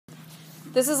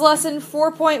This is lesson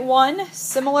 4.1,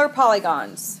 Similar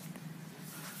Polygons.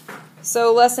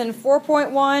 So lesson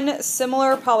 4.1,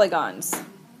 Similar Polygons.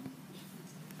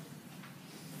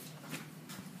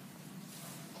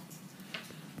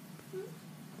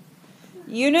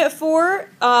 Unit 4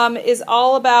 is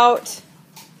all about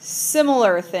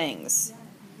similar things.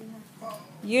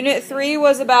 Unit 3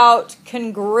 was about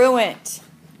congruent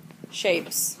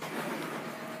shapes.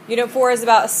 Unit 4 is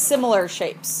about similar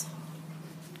shapes.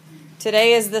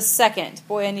 Today is the 2nd.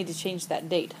 Boy, I need to change that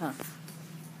date, huh?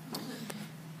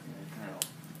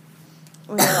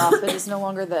 We are off. It is no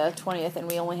longer the 20th, and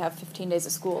we only have 15 days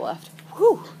of school left.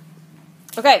 Whew.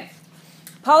 Okay.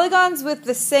 Polygons with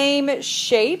the same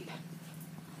shape,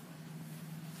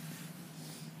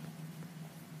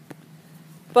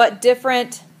 but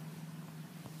different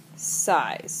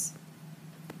size.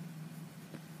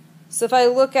 So if I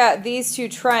look at these two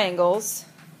triangles,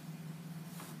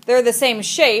 they're the same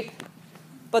shape,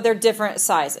 but they're different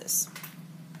sizes.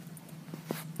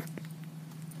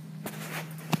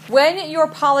 When your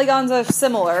polygons are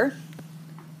similar,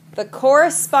 the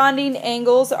corresponding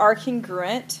angles are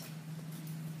congruent.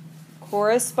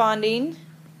 Corresponding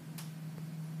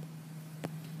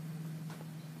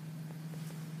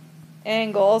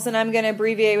angles, and I'm going to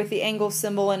abbreviate with the angle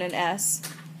symbol and an S.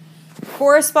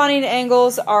 Corresponding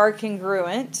angles are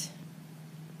congruent.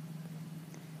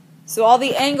 So all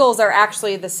the angles are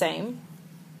actually the same.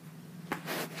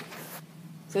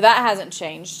 So that hasn't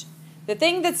changed. The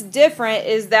thing that's different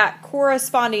is that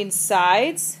corresponding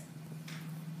sides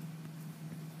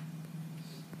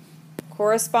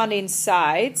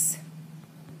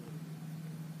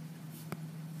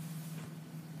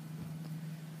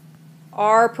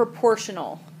are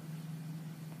proportional.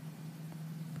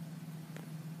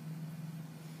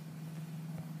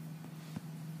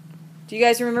 Do you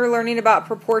guys remember learning about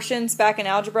proportions back in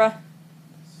algebra?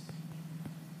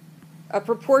 A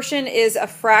proportion is a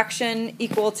fraction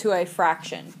equal to a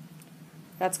fraction.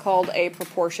 That's called a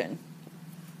proportion.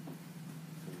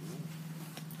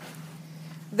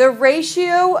 The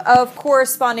ratio of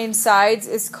corresponding sides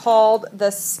is called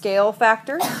the scale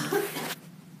factor.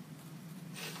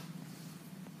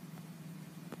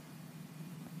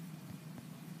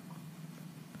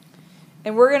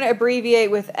 And we're going to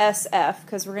abbreviate with SF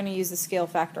because we're going to use the scale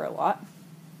factor a lot.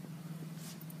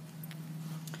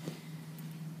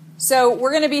 So we're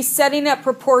going to be setting up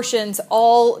proportions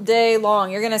all day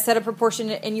long. You're going to set a proportion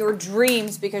in your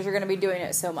dreams because you're going to be doing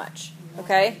it so much.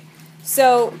 Okay?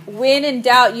 So when in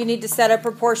doubt, you need to set up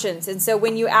proportions. And so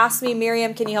when you ask me,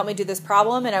 Miriam, can you help me do this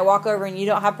problem? And I walk over and you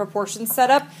don't have proportions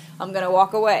set up, I'm going to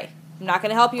walk away. I'm not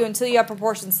going to help you until you have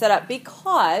proportions set up,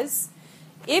 because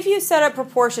if you set up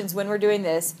proportions when we're doing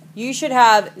this, you should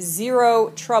have zero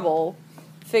trouble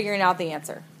figuring out the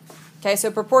answer. Okay,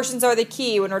 so proportions are the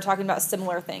key when we're talking about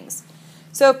similar things.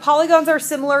 So if polygons are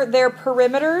similar, their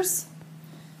perimeters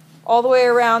all the way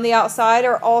around the outside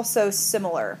are also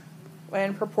similar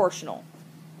when proportional.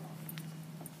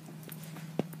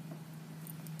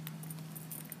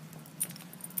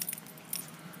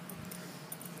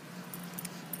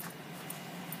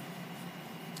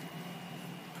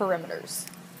 Perimeters.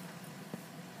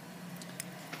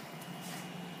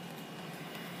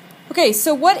 Okay,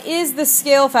 so what is the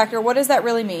scale factor? What does that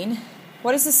really mean?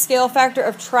 What is the scale factor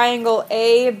of triangle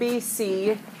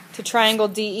ABC to triangle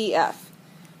DEF?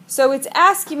 So it's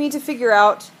asking me to figure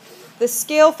out the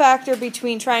scale factor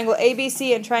between triangle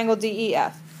ABC and triangle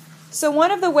DEF. So one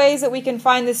of the ways that we can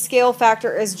find the scale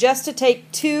factor is just to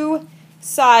take two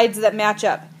sides that match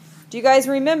up. Do you guys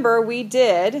remember we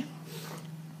did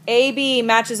AB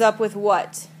matches up with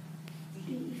what?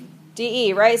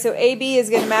 DE, right? So AB is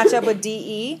going to match up with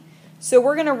DE. So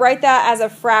we're going to write that as a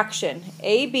fraction,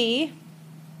 AB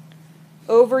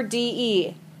over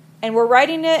DE. And we're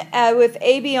writing it with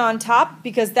AB on top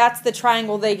because that's the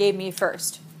triangle they gave me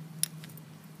first.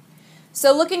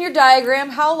 So look in your diagram.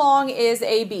 How long is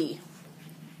AB?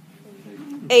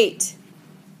 8.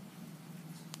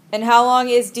 And how long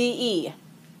is DE?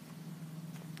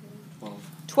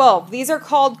 12. These are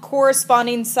called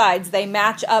corresponding sides. They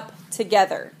match up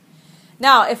together.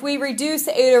 Now, if we reduce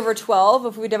 8 over 12,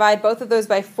 if we divide both of those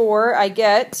by 4, I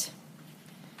get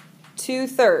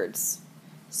 2/3.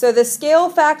 So the scale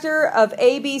factor of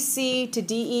ABC to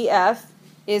DEF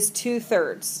is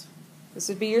 2/3. This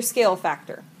would be your scale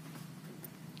factor.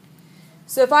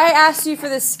 So if I asked you for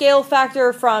the scale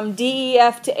factor from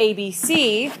DEF to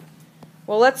ABC,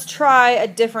 well, let's try a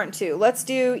different two. Let's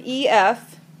do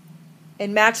EF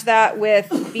and match that with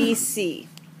BC.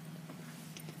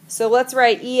 So let's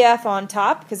write EF on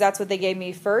top, because that's what they gave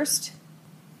me first,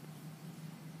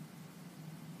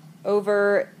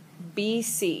 over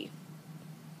BC.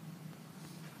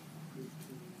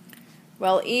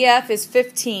 Well, EF is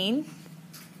 15.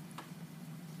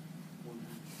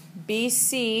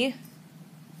 BC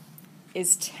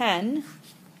is 10.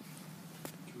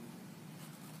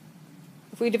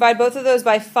 If we divide both of those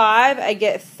by 5, I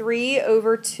get 3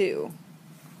 over 2.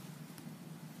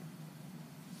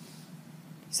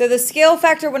 So the scale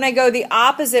factor when I go the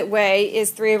opposite way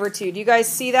is 3 over 2. Do you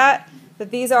guys see that?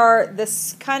 That these are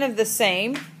kind of the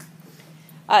same,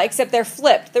 except they're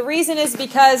flipped. The reason is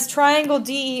because triangle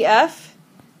DEF,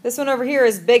 this one over here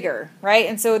is bigger, right?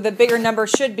 And so the bigger number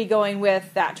should be going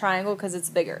with that triangle because it's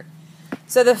bigger.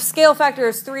 So the scale factor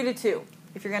is 3 to 2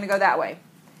 if you're going to go that way.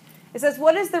 It says,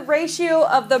 what is the ratio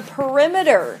of the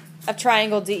perimeter of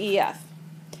triangle DEF?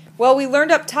 Well, we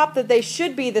learned up top that they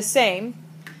should be the same.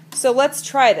 So let's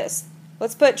try this.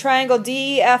 Let's put triangle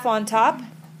DEF on top.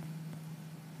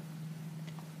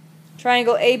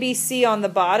 Triangle ABC on the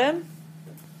bottom.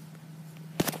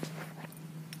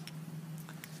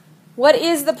 What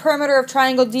is the perimeter of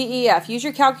triangle DEF? Use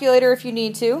your calculator if you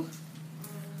need to.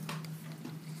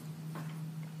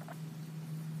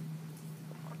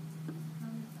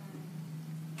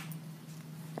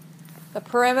 The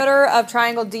perimeter of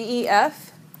triangle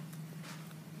DEF.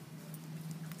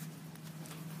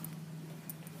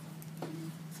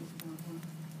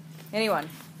 Anyone?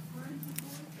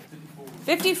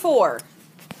 54.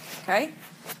 Okay.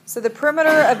 So the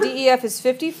perimeter of DEF is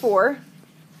 54.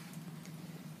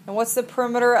 And what's the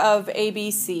perimeter of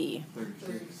ABC?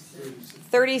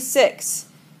 36.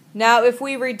 Now if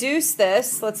we reduce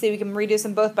this, let's see, we can reduce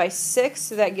them both by 6.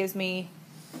 So that gives me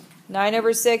 9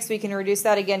 over 6. We can reduce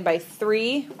that again by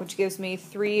 3, which gives me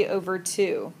 3 over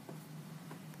 2.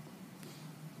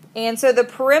 And so the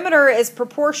perimeter is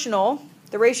proportional.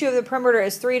 The ratio of the perimeter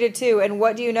is 3 to 2, and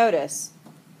what do you notice?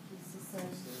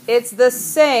 It's the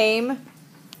same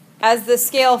as the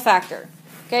scale factor.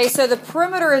 Okay, so the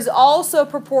perimeter is also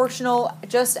proportional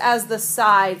just as the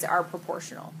sides are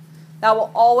proportional. That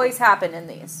will always happen in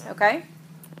these, okay?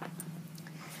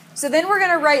 So then we're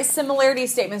going to write similarity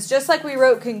statements. Just like we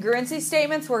wrote congruency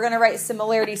statements, we're going to write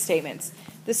similarity statements.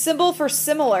 The symbol for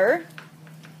similar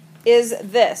is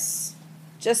this,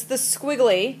 just the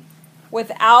squiggly,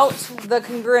 without the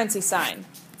congruency sign.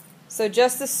 So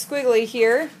just the squiggly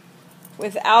here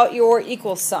without your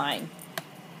equal sign.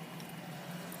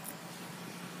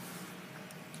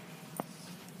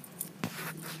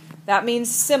 That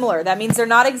means similar. That means they're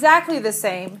not exactly the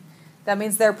same. That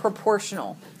means they're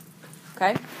proportional.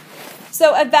 Okay?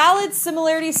 So a valid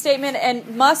similarity statement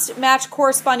and must match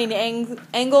corresponding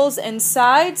angles and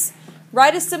sides.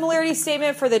 Write a similarity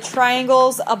statement for the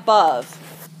triangles above.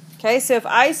 Okay, so if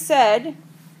I said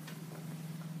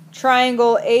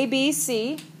triangle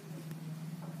ABC,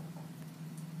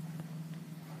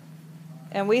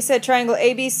 and we said triangle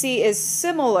ABC is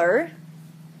similar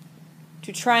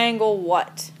to triangle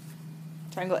what?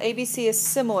 Triangle ABC is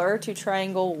similar to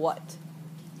triangle what?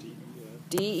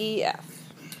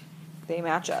 DEF. They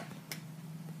match up.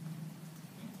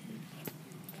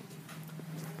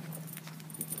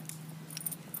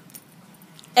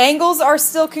 Angles are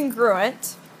still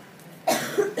congruent,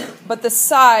 but the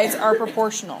sides are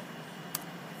proportional.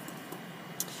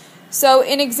 So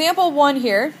in example 1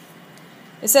 here,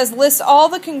 it says list all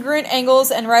the congruent angles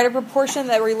and write a proportion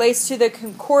that relates to the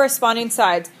corresponding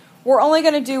sides. We're only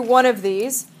going to do one of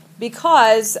these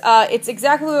because it's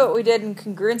exactly what we did in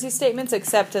congruency statements,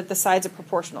 except that the sides are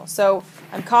proportional. So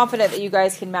I'm confident that you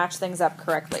guys can match things up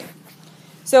correctly.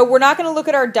 So we're not going to look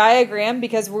at our diagram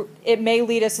because it may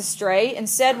lead us astray.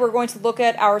 Instead, we're going to look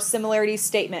at our similarity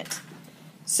statement.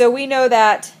 So we know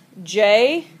that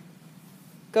J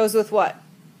goes with what?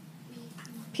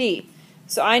 P.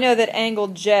 So I know that angle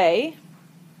J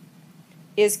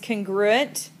is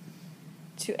congruent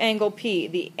to angle P.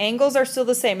 The angles are still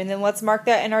the same, and then let's mark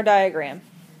that in our diagram.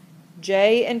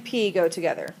 J and P go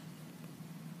together.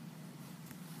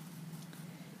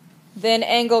 Then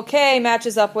angle K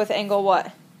matches up with angle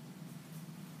what?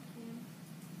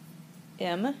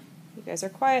 M. You guys are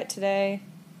quiet today.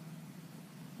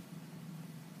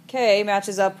 K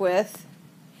matches up with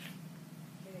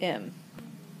M.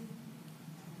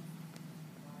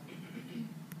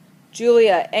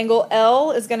 Julia, angle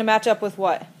L is going to match up with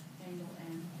what? Angle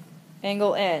N.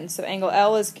 Angle N. So angle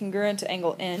L is congruent to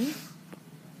angle N.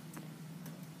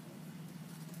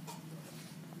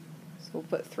 So we'll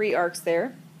put 3 arcs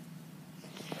there.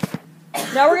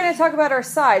 Now we're going to talk about our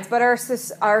sides, but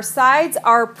our sides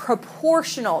are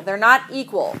proportional. They're not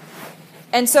equal.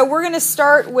 And so we're going to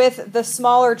start with the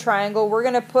smaller triangle. We're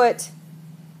going to put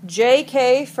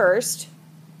JK first.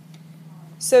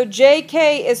 So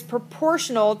JK is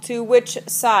proportional to which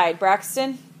side,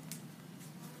 Braxton?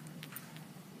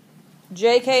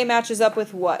 JK matches up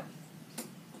with what?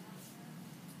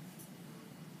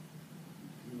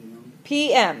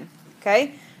 PM.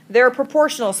 Okay? They're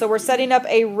proportional, so we're setting up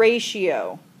a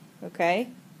ratio. Okay?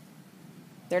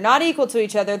 They're not equal to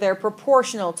each other, they're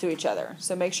proportional to each other.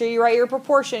 So make sure you write your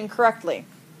proportion correctly.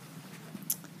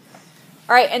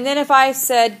 All right, and then if I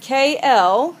said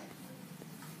KL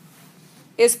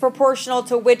is proportional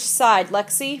to which side,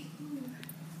 Lexi?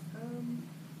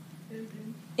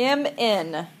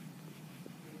 MN.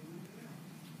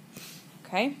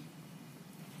 Okay.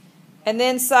 And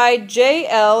then side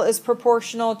JL is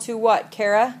proportional to what,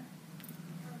 Kara?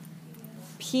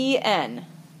 PN.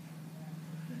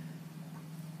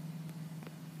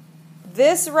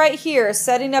 This right here,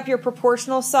 setting up your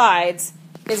proportional sides,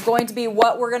 is going to be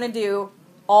what we're going to do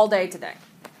all day today.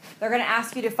 They're going to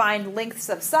ask you to find lengths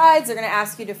of sides. They're going to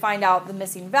ask you to find out the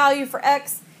missing value for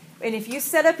x. And if you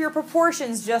set up your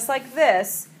proportions just like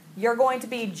this, you're going to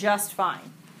be just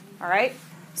fine. All right?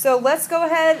 So let's go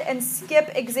ahead and skip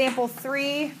example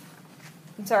 2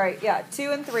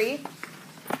 and 3.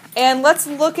 And let's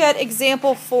look at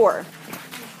example 4.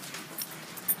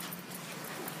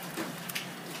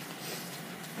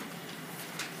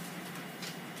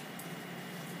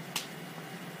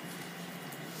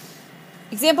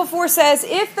 Example 4 says,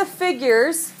 if the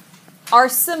figures are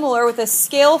similar with a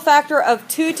scale factor of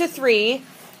 2 to 3,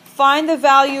 find the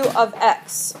value of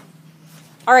x.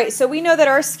 All right, so we know that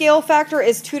our scale factor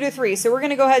is 2 to 3, so we're going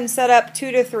to go ahead and set up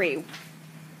 2 to 3.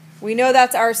 We know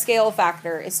that's our scale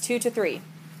factor, is 2 to 3.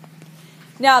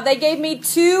 Now, they gave me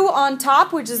 2 on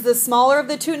top, which is the smaller of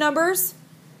the two numbers.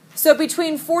 So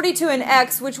between 42 and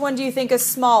x, which one do you think is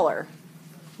smaller?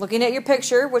 Looking at your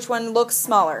picture, which one looks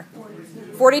smaller?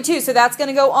 42, so that's going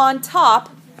to go on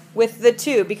top with the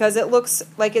 2 because it looks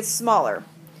like it's smaller.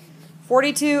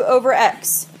 42 over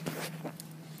x.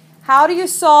 How do you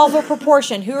solve a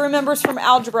proportion? Who remembers from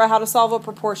algebra how to solve a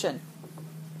proportion?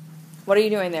 What are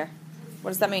you doing there? What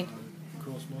does that mean?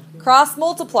 Cross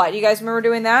multiply. Do you guys remember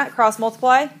doing that? Cross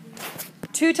multiply.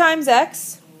 2 times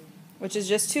x, which is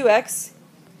just 2x,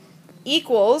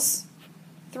 equals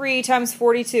 3 times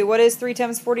 42. What is 3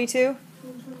 times 42?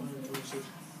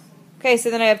 Okay,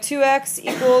 so then I have 2x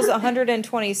equals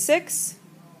 126.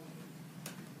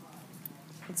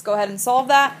 Let's go ahead and solve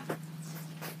that.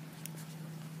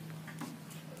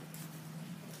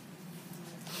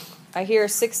 I hear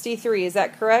 63. Is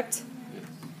that correct?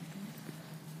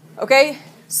 Okay,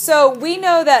 so we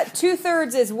know that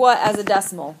 2/3 is what as a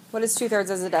decimal? What is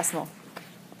 2/3 as a decimal?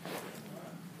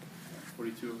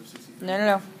 42 over 63.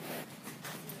 No.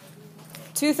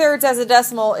 2/3 as a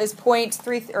decimal is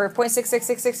 0.3 or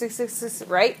 0.666666,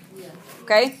 right? Yeah.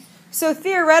 Okay? So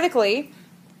theoretically,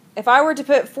 if I were to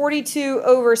put 42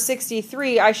 over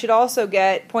 63, I should also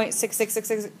get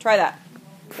 0.6666. Try that.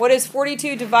 What is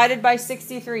 42 divided by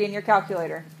 63 in your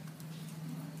calculator?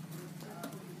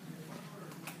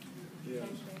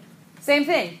 Same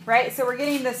thing, right? So we're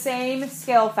getting the same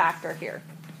scale factor here.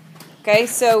 Okay,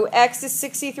 so x is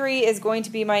 63 is going to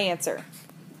be my answer.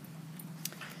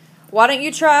 Why don't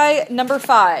you try number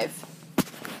 5?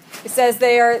 It says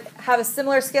they have a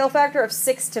similar scale factor of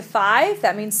 6 to 5.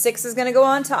 That means 6 is going to go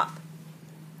on top.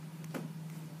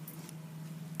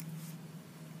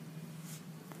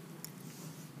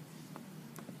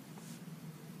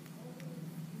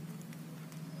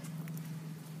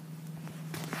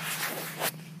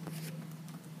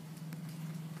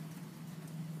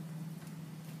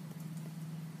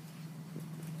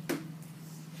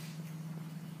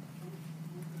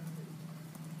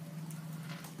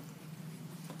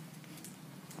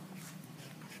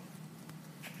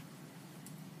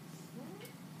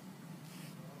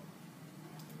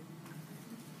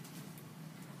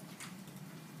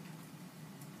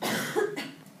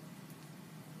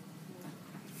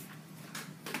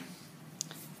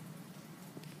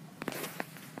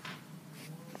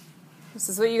 This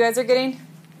is what you guys are getting?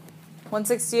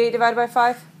 168 divided by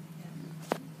 5?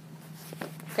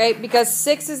 Okay, because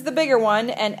 6 is the bigger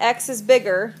one and x is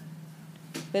bigger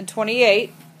than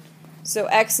 28. So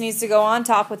x needs to go on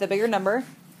top with a bigger number.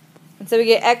 And so we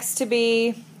get x to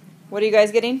be, what are you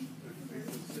guys getting?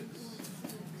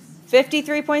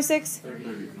 53.6?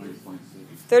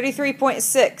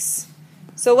 33.6.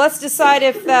 So let's decide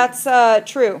if that's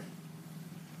true.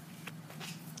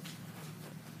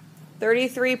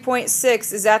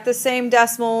 33.6, is that the same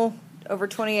decimal over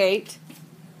 28?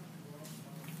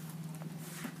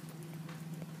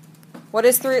 What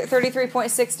is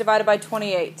 33.6 divided by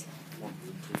 28?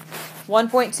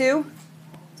 1.2? Is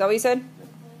that what you said?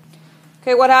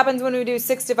 Okay, what happens when we do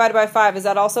 6 divided by 5? Is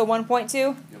that also 1.2?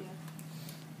 Yep.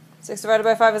 6 divided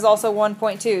by 5 is also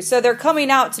 1.2. So they're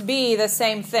coming out to be the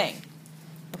same thing.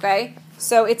 Okay?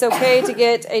 So it's okay to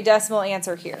get a decimal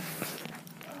answer here.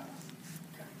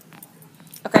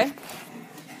 Okay?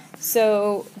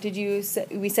 So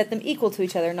we set them equal to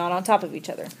each other, not on top of each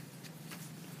other.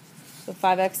 So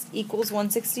 5x equals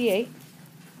 168.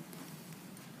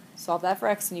 Solve that for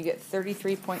x and you get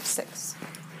 33.6.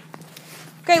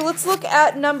 Okay, let's look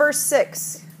at number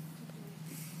 6.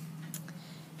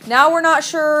 Now we're not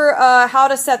sure how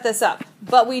to set this up,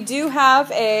 but we do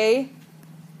have a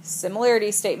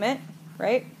similarity statement,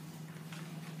 right?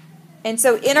 And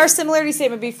so in our similarity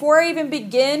statement, before I even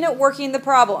begin working the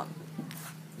problem,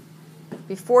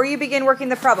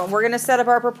 we're going to set up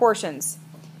our proportions.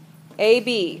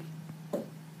 AB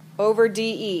over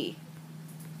DE.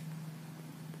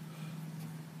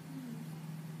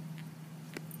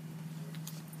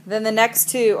 Then the next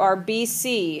two are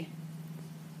BC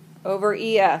over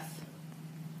EF.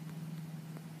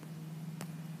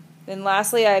 Then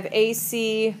lastly, I have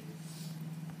AC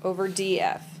over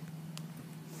DF.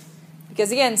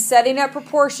 Because again, setting up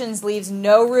proportions leaves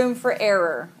no room for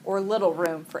error, or little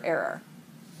room for error.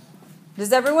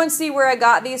 Does everyone see where I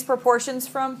got these proportions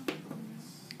from?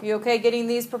 You okay getting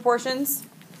these proportions?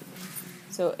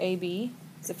 So AB,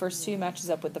 the first two, matches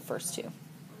up with the first two.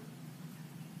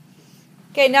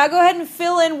 Okay, now go ahead and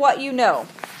fill in what you know.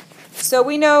 So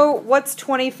we know what's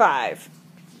 25.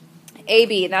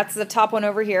 AB, that's the top one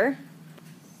over here.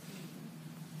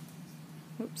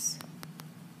 Oops.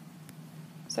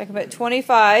 So I can put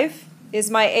 25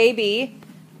 is my AB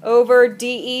over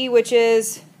DE, which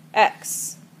is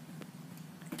X.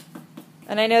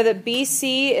 And I know that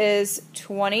BC is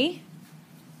 20.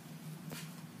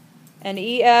 And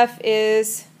EF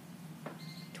is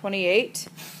 28.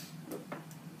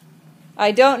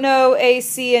 I don't know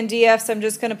AC and DF, so I'm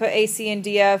just going to put AC and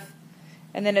DF,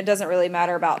 and then it doesn't really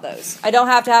matter about those. I don't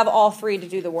have to have all three to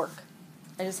do the work.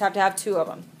 I just have to have two of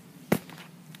them.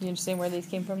 You understand where these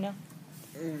came from now?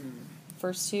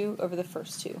 First two over the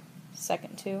first two.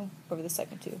 Second two over the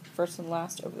second two. First and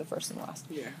last over the first and last.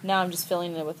 Yeah. Now I'm just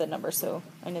filling it with a number, so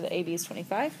I know that AB is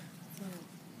 25.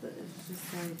 But it's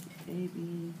just like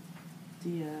AB,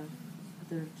 DF,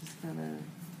 they're just kind of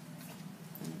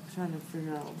trying to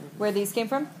figure out where these came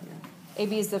from. Yeah.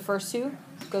 AB is the first two,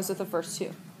 goes with the first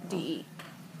two, DE.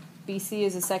 BC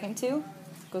is the second two,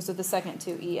 goes with the second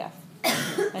two, EF.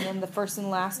 And then the first and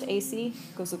last AC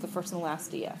goes with the first and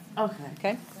last DF. Okay.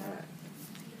 Okay?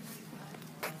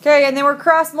 Okay, and then we're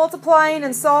cross multiplying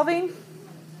and solving.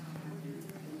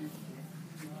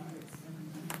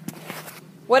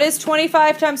 What is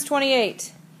 25 times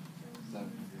 28?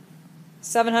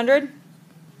 700?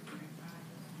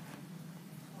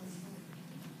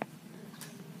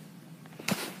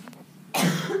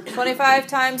 $25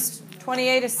 times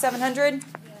 28 is 700.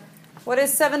 What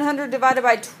is 700 divided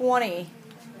by 20?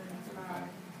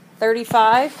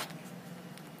 35.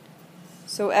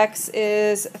 So X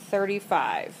is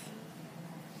 35.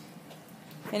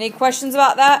 Any questions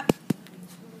about that?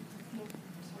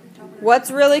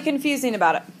 What's really confusing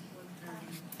about it?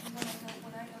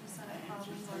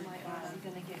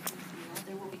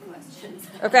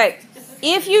 Okay.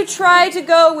 If you try to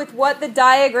go with what the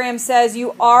diagram says,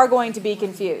 you are going to be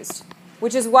confused,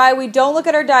 which is why we don't look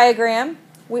at our diagram.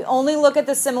 We only look at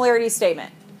the similarity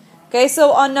statement. Okay,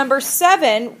 so on number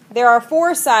 7, there are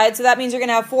 4 sides, so that means you're going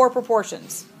to have 4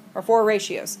 proportions, or 4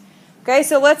 ratios. Okay,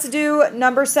 so let's do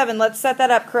number 7. Let's set that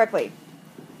up correctly.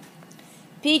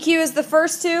 PQ is the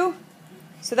first two,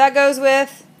 so that goes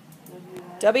with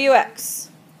WX.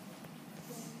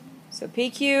 So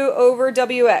PQ over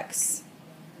WX.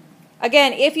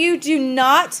 Again, if you do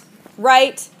not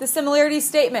write the similarity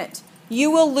statement,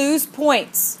 you will lose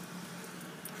points.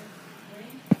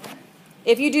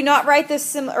 If you do not write this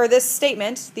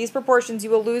statement, these proportions, you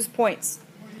will lose points.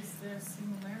 What is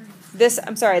the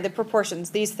similarity? The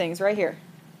proportions, these things right here.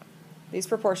 These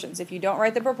proportions. If you don't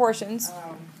write the proportions,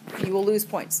 you will lose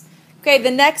points. Okay,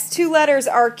 the next two letters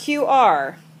are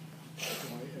QR.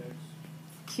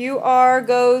 QR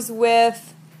goes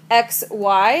with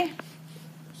XY,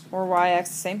 or YX,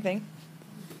 same thing.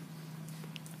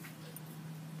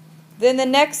 Then the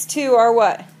next two are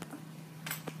what?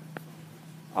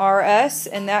 RS,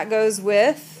 and that goes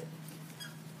with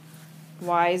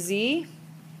YZ.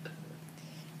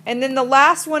 And then the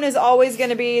last one is always going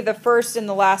to be the first and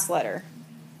the last letter.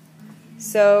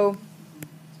 So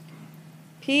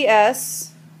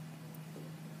PS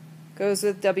goes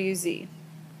with WZ.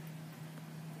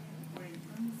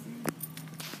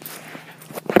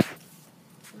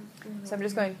 So I'm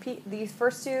just going these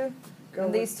first two,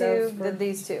 then these two, then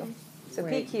these two. So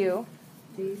PQ.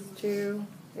 These two.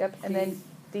 Yep, and then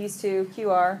these two,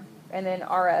 QR, and then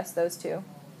RS, those two.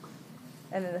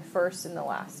 and then the first and the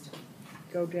last.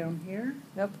 Go down here.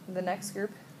 Nope, the next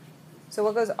group. So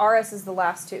what goes, RS is the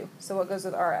last two. So what goes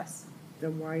with RS? The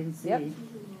Y and Z. Yep.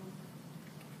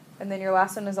 And then your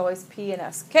last one is always P and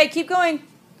S. Okay, keep going.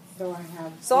 So I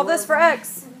have. Solve this for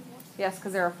X. Yes,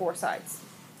 because there are 4 sides.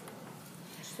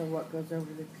 So what goes over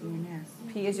the P and S?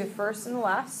 P is your first and the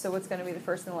last, so what's going to be the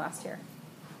first and the last here?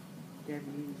 W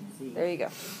and Z. There you go.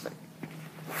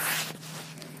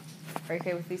 Are you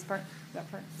okay with these part? That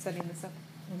part? Setting this up?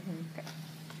 Okay.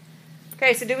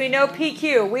 Okay, so do we know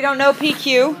PQ? We don't know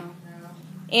PQ.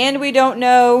 And we don't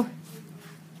know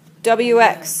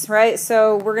WX, right?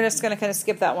 So we're just going to kind of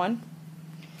skip that one.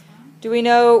 Do we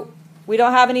know... We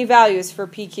don't have any values for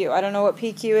PQ. I don't know what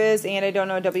PQ is, and I don't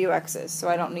know what WX is, so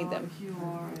I don't need them.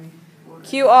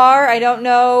 QR, I don't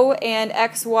know, and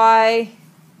XY,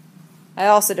 I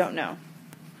also don't know.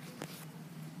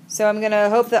 So I'm going to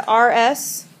hope that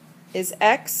RS is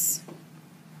X,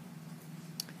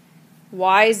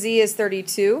 YZ is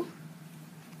 32.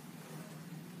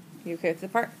 You okay with the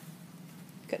part?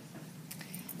 Good.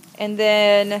 And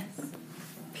then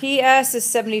PS is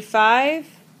 75.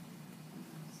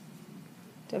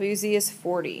 WZ is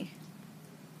 40.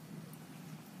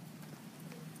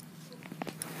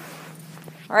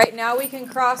 All right, now we can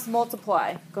cross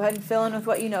multiply. Go ahead and fill in with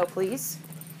what you know, please.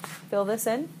 Fill this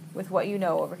in with what you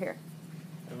know over here.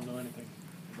 I don't know anything.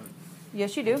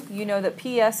 Yes, you do. You know that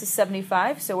PS is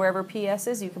 75, so wherever PS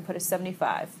is, you can put a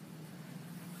 75.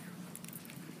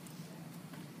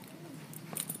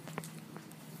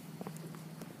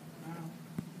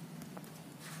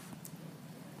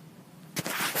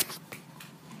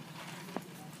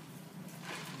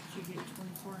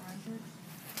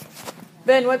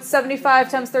 Ben, what's 75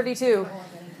 times 32?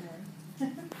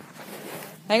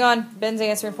 Hang on. Ben's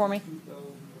answering for me.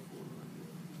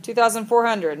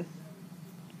 2,400.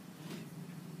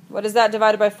 What is that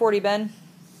divided by 40, Ben?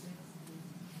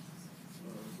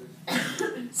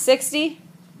 60?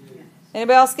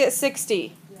 Anybody else get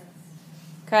 60?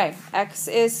 Okay. X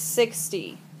is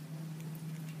 60.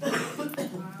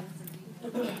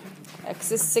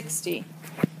 X is 60.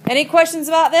 Any questions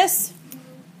about this?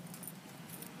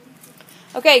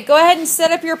 Okay, go ahead and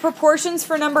set up your proportions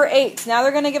for number 8. Now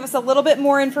they're going to give us a little bit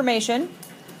more information.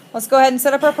 Let's go ahead and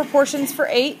set up our proportions for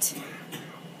 8.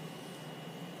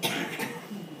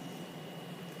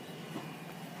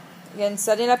 Again,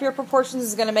 setting up your proportions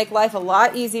is going to make life a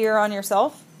lot easier on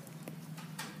yourself.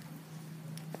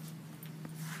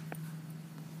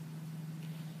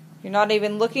 You're not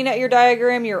even looking at your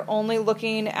diagram, you're only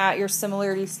looking at your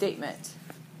similarity statement.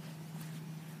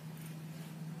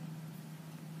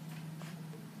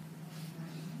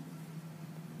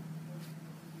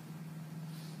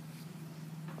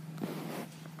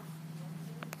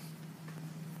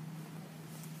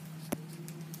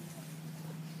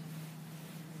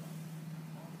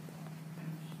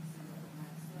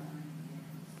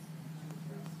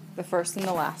 The first and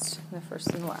the last. The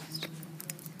first and the last.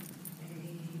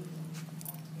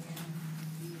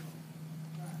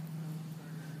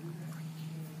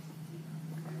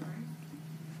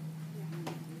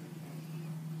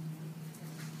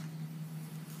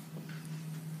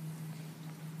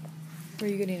 Where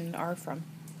are you getting an R from?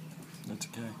 That's a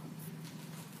K.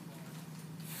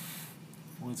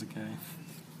 What's a K?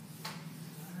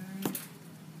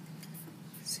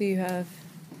 So you have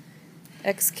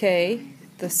XK,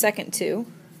 the second two.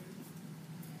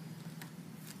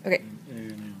 Okay.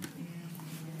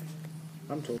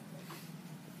 I'm told.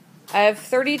 I have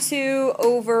 32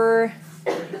 over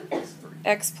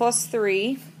X plus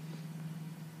 3.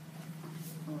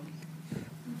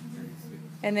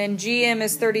 And then GM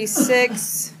is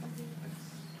 36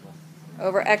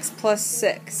 over X plus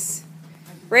 6.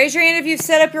 Raise your hand if you've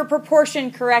set up your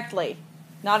proportion correctly.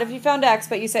 Not if you found X,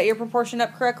 but you set your proportion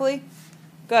up correctly.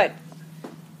 Good.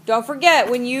 Don't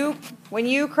forget, when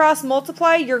you cross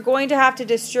multiply, you're going to have to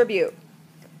distribute.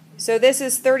 So this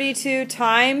is 32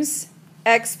 times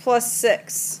X plus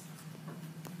 6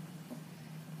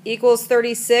 equals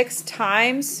 36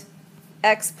 times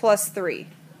X plus 3.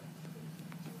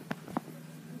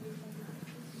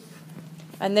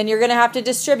 And then you're going to have to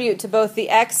distribute to both the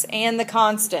X and the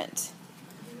constant.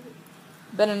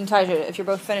 Ben and Taja, if you're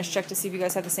both finished, check to see if you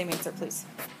guys have the same answer, please.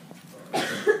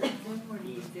 One more do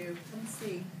you do? Let's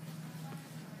see.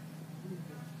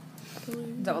 Is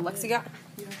that what Lexi got?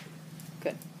 Yeah.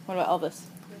 Good. What about Elvis?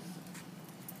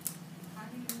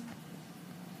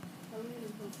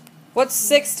 What's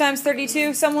 6 times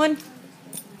 32, someone?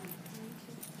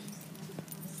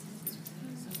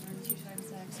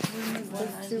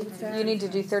 You need to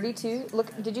do 32.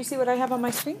 Look, did you see what I have on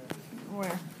my screen?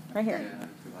 Where? Right here.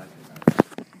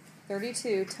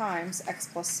 32 times x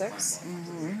plus 6.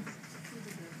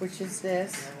 Which is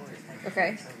this.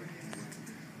 Okay.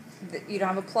 You don't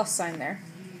have a plus sign there.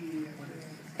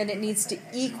 And it needs to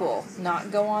equal, not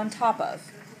go on top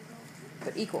of,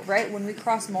 but equal, right? When we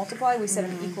cross multiply, we set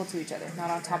them equal to each other, not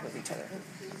on top of each other.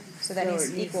 So that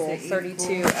needs to equal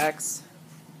 32x,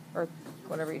 or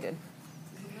whatever you did.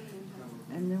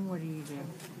 And then what do you do?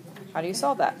 How do you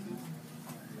solve that?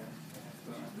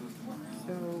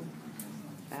 So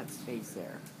that stays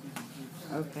there.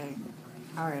 Okay.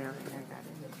 All right, okay, I got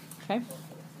it. Okay.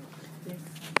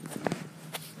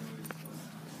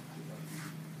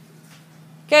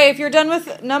 Okay, if you're done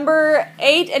with number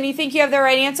 8 and you think you have the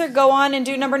right answer, go on and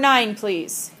do number 9,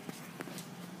 please.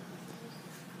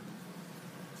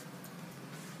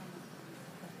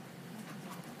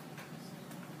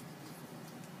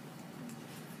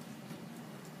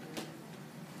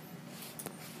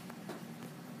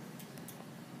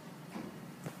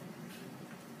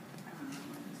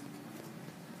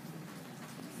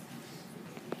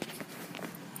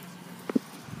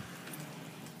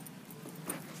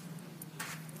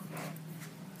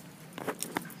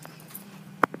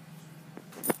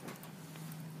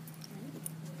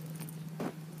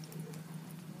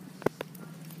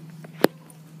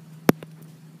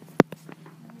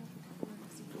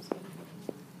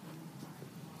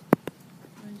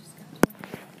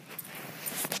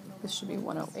 This should be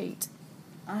 108.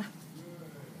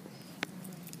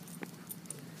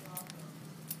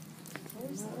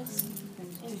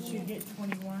 Did you get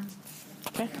 21?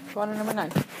 Okay, go on to number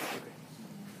 9.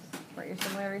 Write your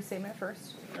similarity statement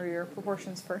first, or your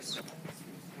proportions first.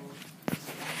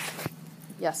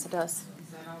 Yes, it does. Is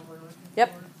that all we're looking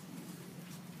Yep.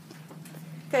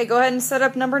 Okay, go ahead and set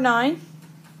up number 9. Is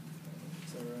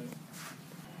that right?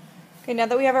 Okay, now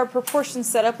that we have our proportions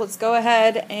set up, let's go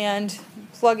ahead and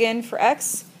plug in for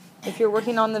x. If you're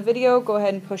working on the video, go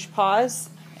ahead and push pause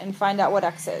and find out what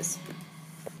x is.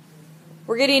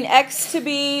 We're getting x to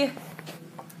be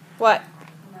what?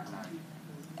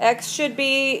 X should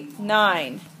be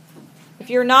 9.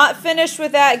 If you're not finished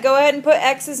with that, go ahead and put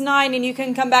x is 9 and you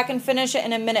can come back and finish it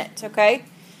in a minute, okay?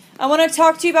 I want to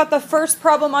talk to you about the first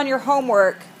problem on your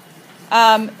homework.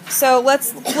 So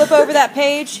let's flip over that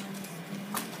page.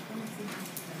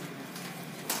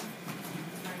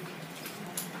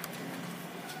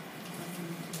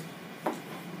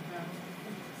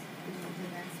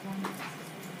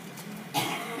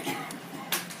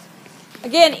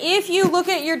 Again, if you look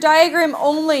at your diagram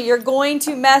only, you're going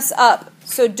to mess up.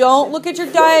 So don't look at your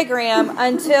diagram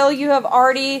until you have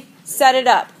already set it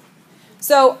up.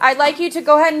 So I'd like you to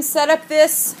go ahead and set up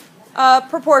this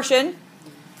proportion.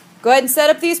 Go ahead and set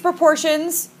up these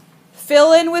proportions.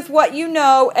 Fill in with what you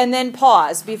know, and then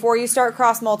pause before you start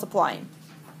cross-multiplying.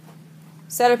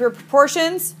 Set up your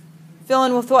proportions. Fill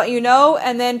in with what you know,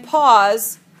 and then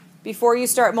pause before you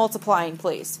start multiplying,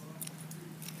 please.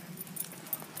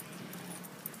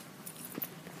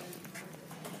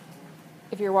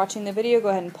 If you're watching the video, go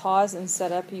ahead and pause and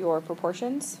set up your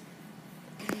proportions.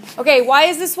 Okay, why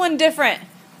is this one different?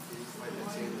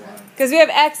 Because we have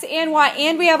x and y,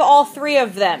 and we have all 3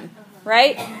 of them,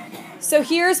 right? So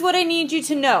here's what I need you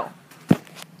to know.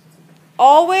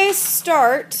 Always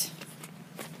start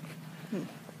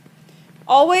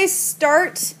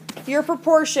your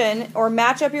proportion, or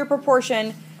match up your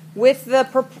proportion with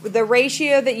the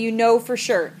ratio that you know for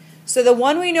sure. So the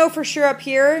one we know for sure up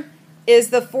here is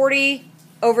the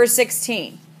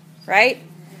 40/16, right?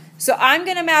 So I'm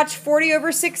going to match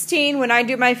 40/16 when I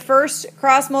do my first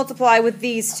cross multiply with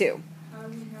these two.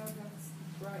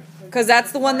 Because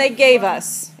that's the one they gave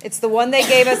us. It's the one they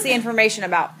gave us the information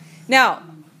about. Now,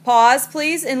 pause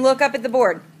please and look up at the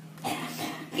board.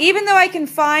 Even though I can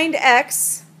find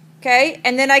x, okay,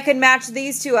 and then I can match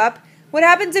these two up, what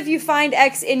happens if you find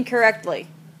x incorrectly?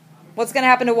 What's going to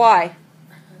happen to y?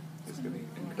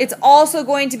 It's also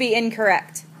going to be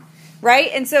incorrect,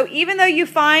 right? And so even though you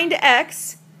find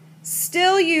x,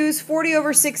 still use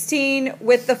 40/16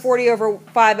 with the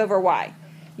 40/5/y.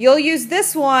 You'll use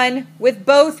this one with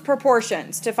both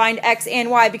proportions to find x and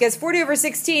y, because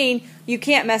 40/16 you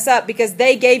can't mess up because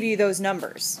they gave you those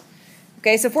numbers.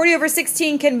 Okay, so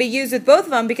 40/16 can be used with both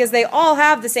of them because they all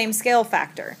have the same scale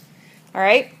factor. All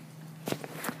right?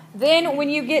 Then when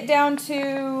you get down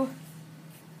to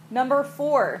number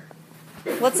 4,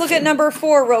 let's look at number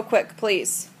 4 real quick,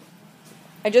 please.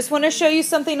 I just want to show you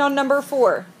something on number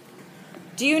 4.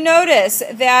 Do you notice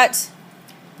that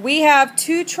we have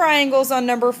 2 triangles on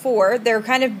number 4? They're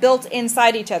kind of built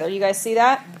inside each other. You guys see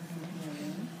that?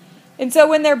 And so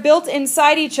when they're built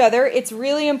inside each other, it's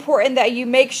really important that you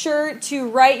make sure to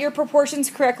write your proportions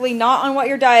correctly, not on what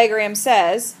your diagram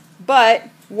says, but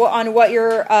on what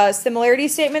your similarity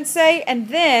statements say, and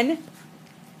then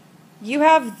you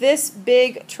have this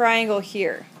big triangle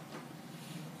here.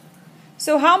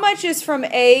 So how much is from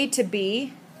A to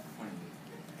B?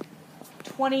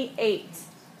 28.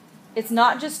 It's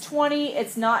not just 20,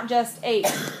 it's not just 8.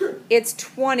 It's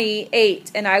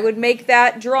 28, and I would make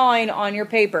that drawing on your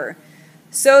paper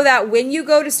so that when you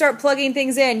go to start plugging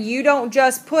things in, you don't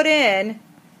just put in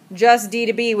just D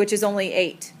to B, which is only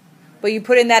 8, but you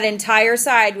put in that entire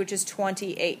side, which is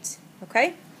 28.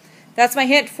 Okay? That's my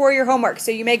hint for your homework.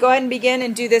 So you may go ahead and begin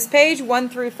and do this page 1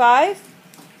 through 5.